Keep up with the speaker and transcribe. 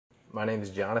My name is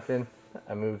Jonathan.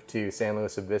 I moved to San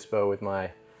Luis Obispo with my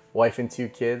wife and 2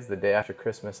 kids the day after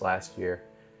Christmas last year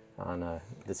on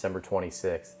December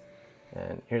 26th.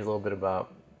 And here's a little bit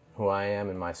about who I am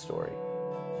and my story.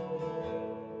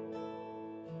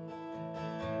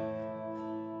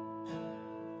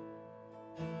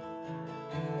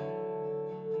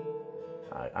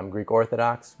 I'm Greek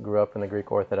Orthodox, grew up in the Greek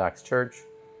Orthodox Church,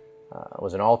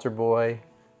 was an altar boy,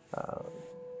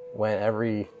 went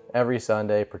every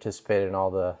Sunday, participated in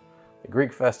all the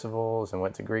Greek festivals and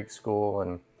went to Greek school,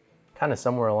 and kind of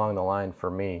somewhere along the line for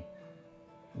me,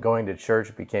 going to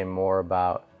church became more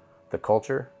about the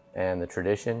culture and the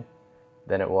tradition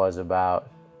than it was about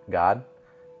God.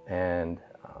 And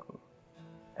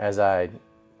as I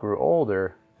grew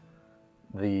older,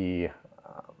 the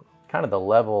kind of the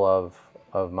level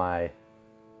of my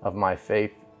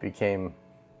faith became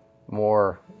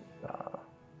more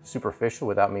superficial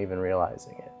without me even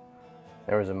realizing it.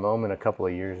 There was a moment a couple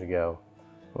of years ago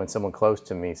when someone close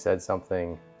to me said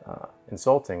something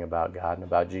insulting about God and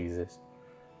about Jesus,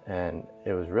 and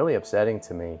it was really upsetting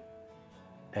to me,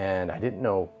 and I didn't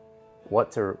know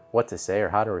what to say or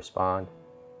how to respond.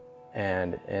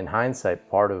 And in hindsight,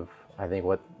 part of I think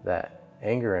what that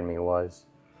anger in me was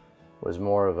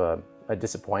more of a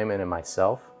disappointment in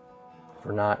myself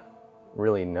for not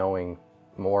really knowing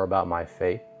more about my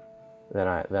faith than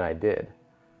I did.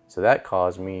 So that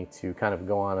caused me to kind of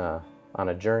go on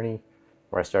a journey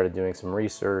where I started doing some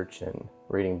research and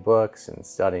reading books and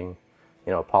studying,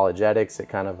 apologetics at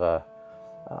kind of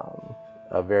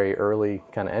a very early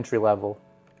kind of entry level,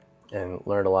 and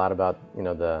learned a lot about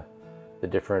the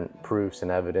different proofs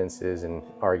and evidences and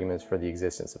arguments for the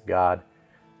existence of God.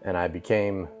 And I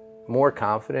became more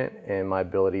confident in my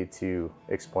ability to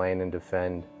explain and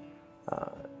defend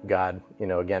God,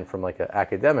 again from like an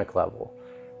academic level,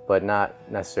 but not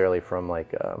necessarily from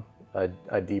like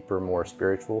a deeper, more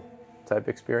spiritual type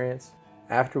experience.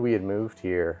 After we had moved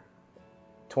here,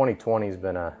 2020 has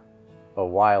been a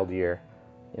wild year.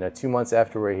 2 months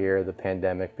after we're here, the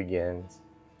pandemic begins.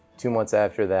 2 months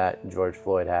after that, George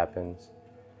Floyd happens.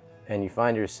 And you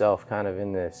find yourself kind of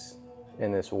in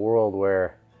this world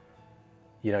where,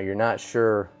 you're not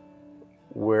sure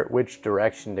which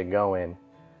direction to go in.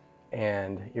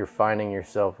 And you're finding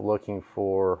yourself looking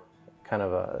for kind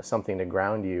of something to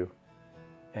ground you.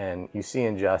 And you see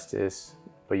injustice,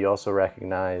 but you also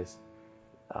recognize,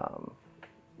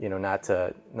 not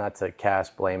to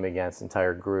cast blame against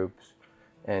entire groups.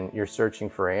 And you're searching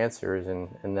for answers. And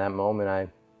in that moment,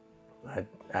 I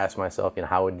asked myself,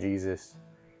 how would Jesus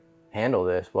handle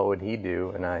this? What would he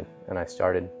do? And I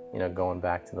started, going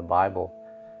back to the Bible,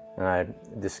 and I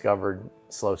discovered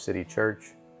Slow City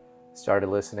Church, started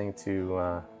listening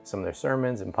to some of their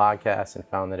sermons and podcasts, and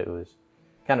found that it was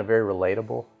kind of very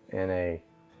relatable in a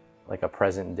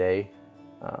present day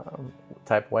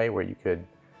type way, where you could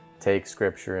take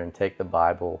scripture and take the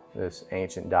Bible, this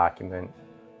ancient document,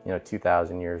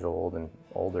 2,000 years old and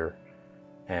older,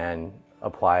 and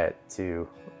apply it to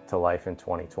life in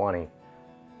 2020.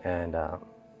 And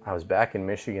I was back in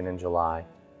Michigan in July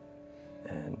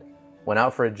and went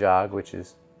out for a jog, which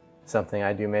is something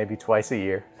I do maybe twice a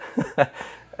year.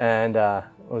 And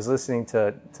was listening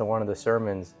to one of the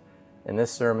sermons, and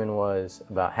this sermon was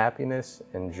about happiness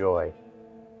and joy.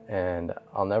 And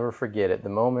I'll never forget it, the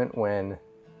moment when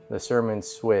the sermon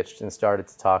switched and started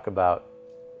to talk about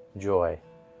joy.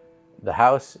 The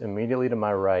house immediately to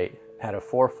my right had a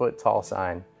 4-foot tall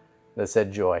sign that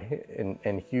said joy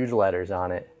in huge letters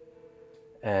on it.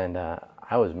 And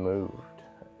I was moved.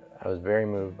 I was very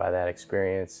moved by that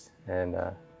experience. And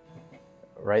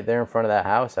right there in front of that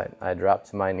house, I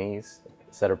dropped to my knees,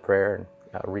 said a prayer,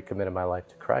 and recommitted my life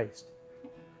to Christ.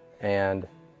 And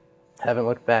haven't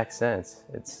looked back since.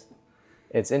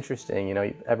 It's interesting,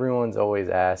 everyone's always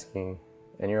asking,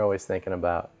 and you're always thinking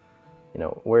about,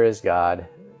 where is God?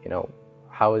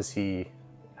 How is he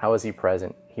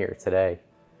present here today?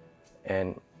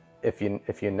 And if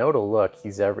you know to look,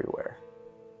 he's everywhere.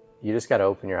 You just got to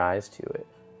open your eyes to it.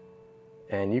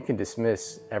 And you can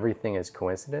dismiss everything as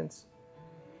coincidence,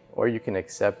 or you can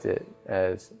accept it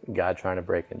as God trying to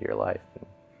break into your life.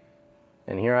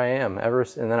 And here I am.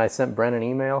 And then I sent Brent an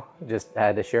email, just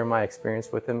had to share my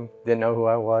experience with him. Didn't know who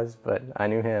I was, but I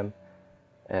knew him.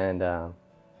 And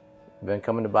been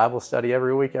coming to Bible study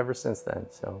every week ever since then.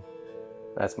 So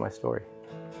that's my story.